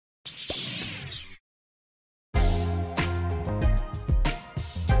It's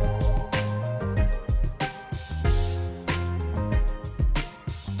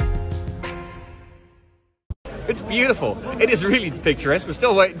beautiful. It is really picturesque. We're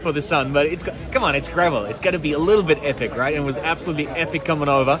still waiting for the sun, but come on, it's gravel. It's got to be a little bit epic, right? And it was absolutely epic coming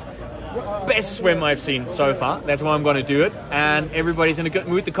over. Best swim I've seen so far. That's why I'm going to do it. And everybody's in a good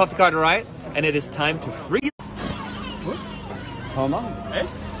mood. The coffee cart arrived, and it is time to freeze. Kann man machen.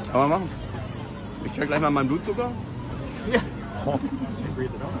 Echt? Kann man machen. Ich check gleich mal meinen Blutzucker. Ja. Free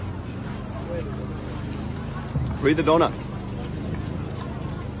the donut. Free the donut.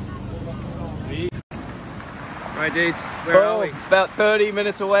 Right, dudes, where are we? About 30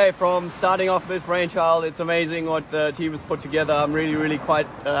 minutes away from starting off this brainchild. It's amazing what the team has put together. I'm really quite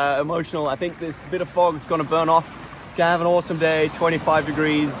emotional. I think this bit of fog is going to burn off. Gonna have an awesome day, 25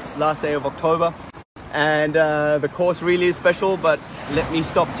 degrees, last day of October. And the course really is special, but let me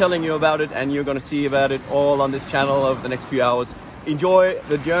stop telling you about it and you're going to see about it all on this channel over the next few hours. Enjoy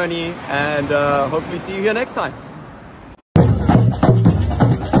the journey and hopefully see you here next time.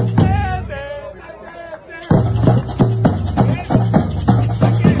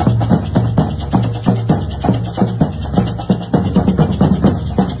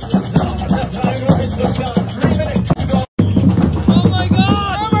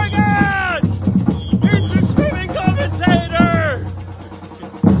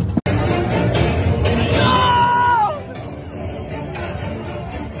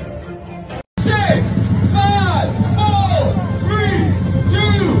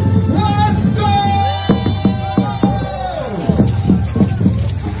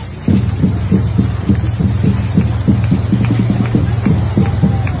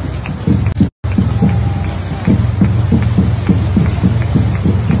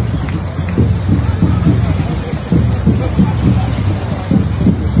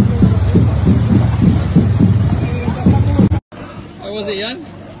 Was it, Jan?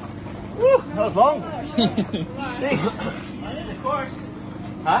 Woo, that was long. I did the course.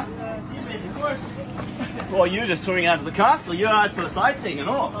 Huh? You made the course. Well, you're just swimming out of the castle. You're out for the sightseeing and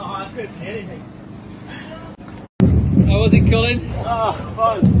all. Oh, I couldn't see anything. How was it, Colin? Oh,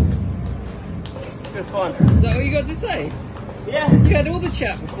 fun. Good fun. Is that what you got to say? Yeah. You had all the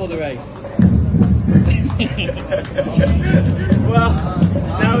chat before the race. Well,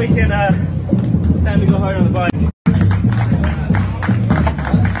 now we can, time to go hard on the bike.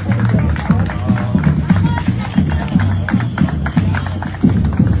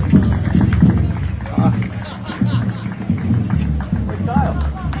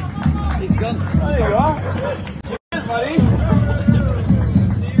 He's gone. There you go. Cheers, buddy.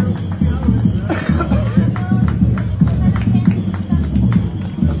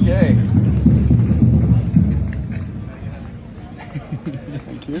 Okay.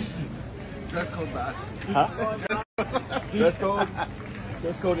 Thank you. Dress code back. Huh? Dress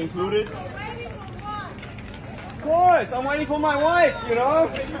code included. Of course, I'm waiting for my wife, you know?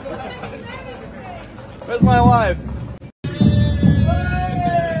 Where's my wife?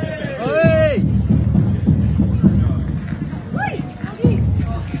 Hey!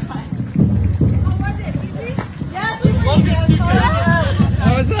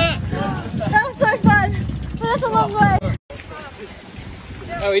 How was that? That was so fun, but that's a long way.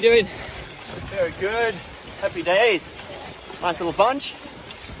 How are we doing? Very good. Happy days. Nice little bunch.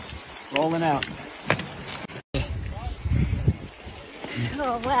 Rolling out.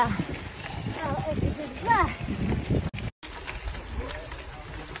 Oh wow. Oh, it's a good laugh.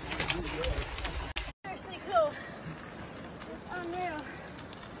 Seriously cool. It's unreal.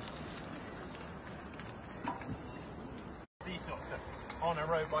 These sorts of on a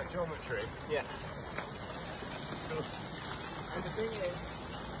road bike geometry. Yeah. Cool. And the thing is,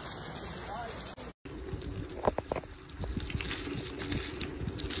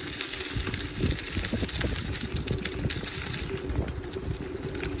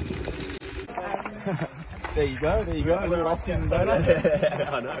 There you go, there you go. A little off-season donut.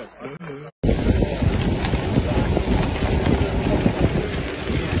 I know.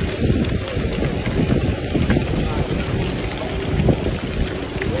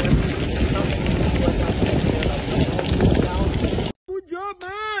 Good job,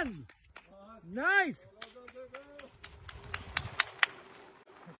 man. Nice.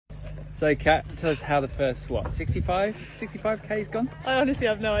 so Kat, tell us how the first, what, 65K's gone? I honestly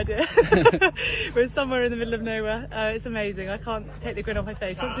have no idea. We're somewhere in the middle of nowhere. It's amazing. I can't take the grin off my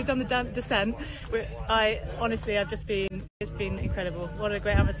face. Once we've done the descent, it's been incredible. What a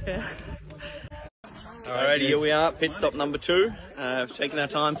great atmosphere. Alrighty, here we are, pit stop number 2. Taking our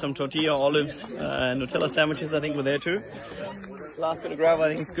time, some tortilla, olives, Nutella sandwiches I think were there too. Last bit of gravel, I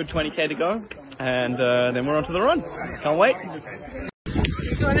think it's a good 20k to go. And then we're on to the run. Can't wait.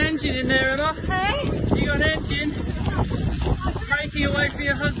 You got an engine in there, Emma? Hey? You got an engine? Breaking away from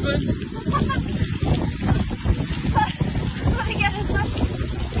your husband? Trying to get as much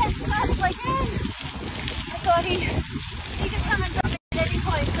as fast as I can. I thought he could come and drop me at any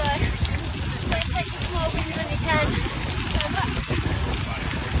point, so try and take the small things when you can.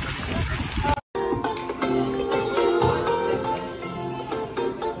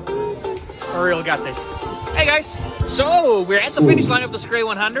 Ariel got this. Hey guys, so we're at the finish line of the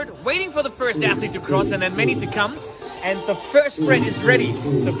Sgrail100, waiting for the first athlete to cross and then many to come. And the first spread is ready.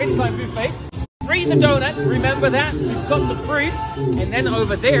 The finish line buffet. Free the donut, remember that. We've got the fruit. And then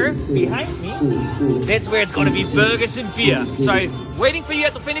over there, behind me, that's where it's going to be burgers and beer. So, waiting for you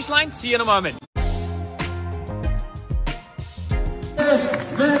at the finish line. See you in a moment. First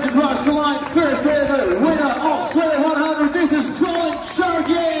man to cross the line, first ever winner of Sgrail100. This is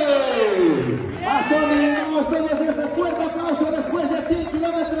Sgrail100. Asumimos todos este fuerte aplauso después de 100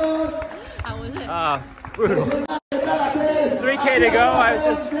 kilómetros. How was it? Brutal. 3k to go, I was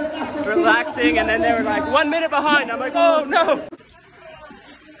just relaxing and then they were like 1 minute behind. I'm like, oh no!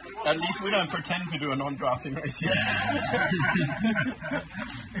 At least we don't pretend to do a non-drafting race yet.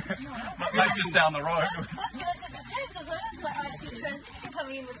 Not like just down the road.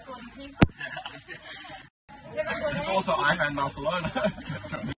 It's also Ironman Barcelona.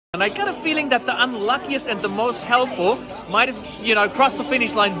 And I got a feeling that the unluckiest and the most helpful might have, crossed the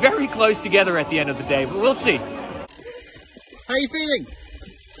finish line very close together at the end of the day, but we'll see. How are you feeling?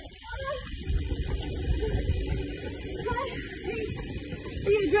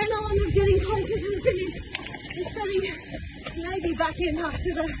 The adrenaline of getting closer to the finish is setting maybe back in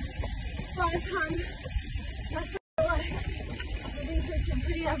after the 5 times. I feel like these are some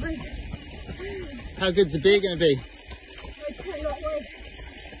pretty average. How good's the beer going to be? I cannot wait.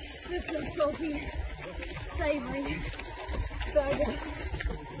 Just some salty, savoury burgers.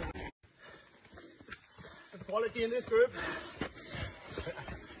 Quality in this group.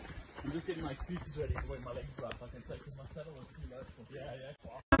 I'm just getting my excuses ready for when my legs drop. I can take my saddle was too low. Yeah.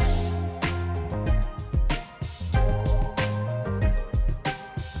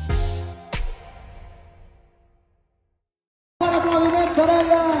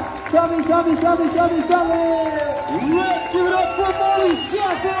 Let's give it up for Molly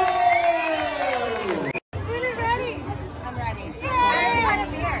Shepard! Really ready? I'm ready. Yay! I want a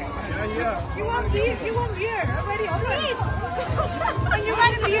beer. Yeah. You want beer? You want beer? I'm ready. When you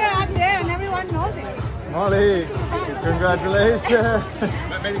want a beer out there and everyone knows it. Molly, congratulations.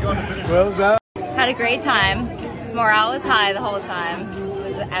 Well done. Had a great time. Morale was high the whole time.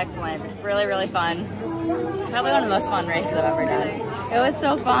 It was excellent. Really, really fun. Probably one of the most fun races I've ever done. It was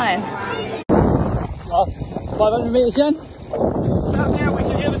so fun. Last 500 meters, Jen? Out there, we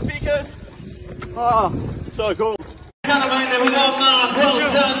can hear the speakers. Oh, so cool. Gentlemen, well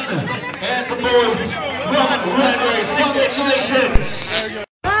done. And the boys from Red Race, congratulations.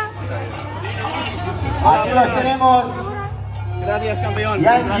 Aquí los tenemos. Gracias, campeón.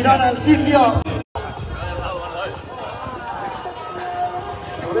 Ya en Girona, el sitio.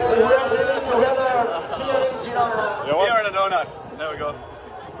 Beer and a donut. There we go.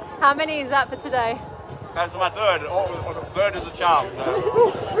 How many is that for today? That's my third. Oh, third is a charm.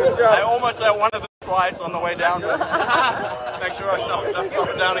 I almost said one of them twice on the way down. Make sure I stop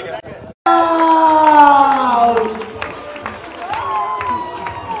it down again.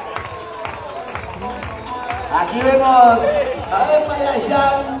 Aquí vemos a Emma y a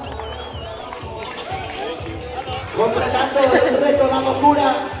Jean completando el reto, la locura.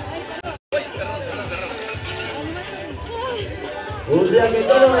 Un día que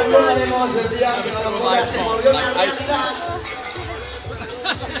todos recordaremos, el día que la locura se volvió una realidad.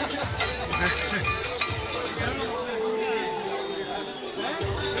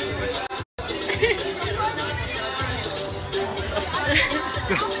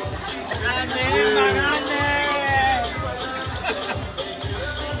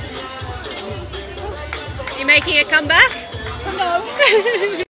 You making a comeback? No.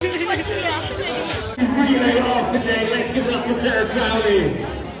 Relay off the day. Let's give it up for Sarah Crowley.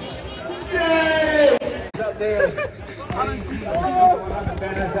 Yay! Up there.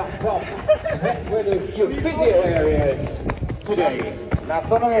 Banners up top. That's where the physio area is today. La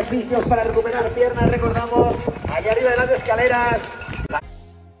zona de fisios para recuperar piernas, recordamos, allá arriba de las escaleras.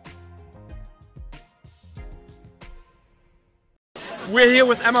 We're here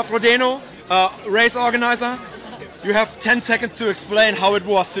with Emma Frodeno, race organizer. You have 10 seconds to explain how it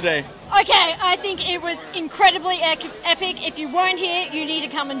was today. Okay, I think it was incredibly epic. If you weren't here, you need to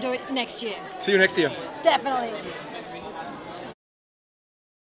come and do it next year. See you next year. Definitely.